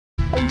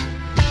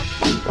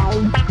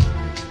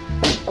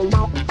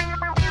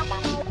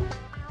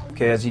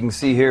Okay, as you can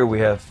see here, we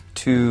have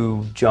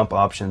two jump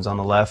options. On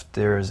the left,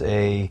 there's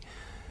a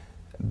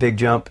big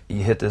jump.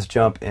 You hit this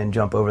jump and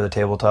jump over the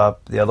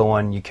tabletop. The other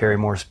one, you carry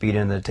more speed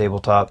into the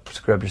tabletop,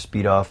 scrub your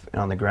speed off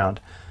on the ground.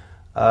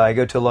 I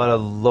go to a lot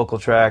of local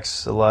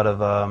tracks, a lot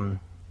of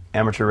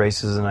amateur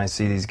races, and I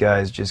see these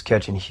guys just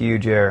catching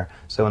huge air.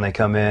 So when they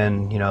come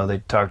in, you know, they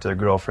talk to their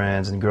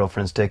girlfriends, and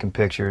girlfriends taking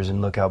pictures,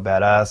 and look how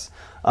badass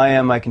I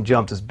am, I can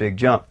jump this big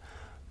jump.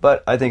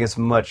 But I think it's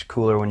much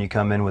cooler when you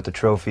come in with a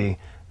trophy,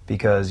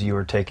 because you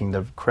are taking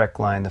the correct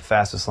line, the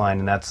fastest line,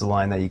 and that's the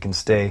line that you can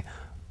stay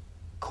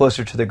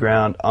closer to the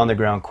ground, on the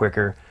ground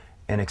quicker,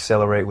 and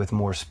accelerate with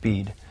more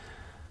speed.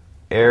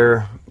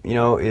 Air, you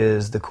know,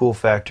 is the cool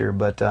factor,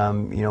 but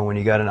you know, when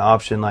you got an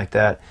option like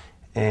that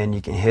and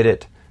you can hit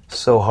it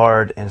so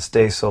hard and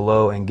stay so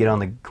low and get on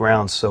the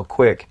ground so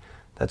quick,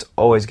 that's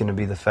always going to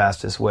be the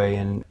fastest way.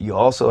 And you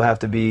also have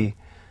to be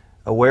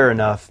aware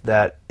enough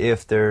that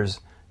if there's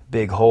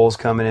big holes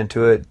coming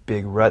into it,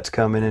 big ruts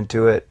coming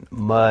into it,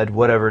 mud,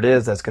 whatever it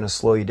is that's going to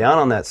slow you down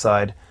on that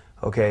side,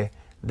 okay,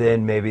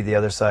 then maybe the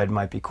other side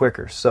might be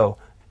quicker. So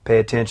pay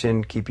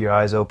attention, keep your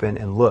eyes open,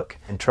 and look.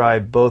 And try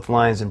both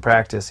lines in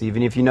practice.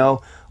 Even if you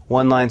know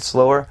one line's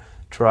slower,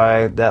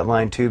 try that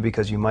line too,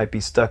 because you might be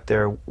stuck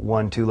there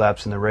 1-2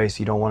 laps in the race.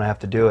 You don't want to have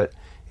to do it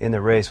in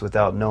the race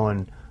without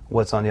knowing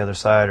what's on the other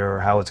side or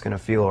how it's going to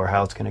feel or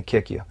how it's going to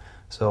kick you.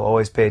 So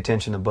always pay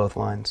attention to both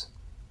lines.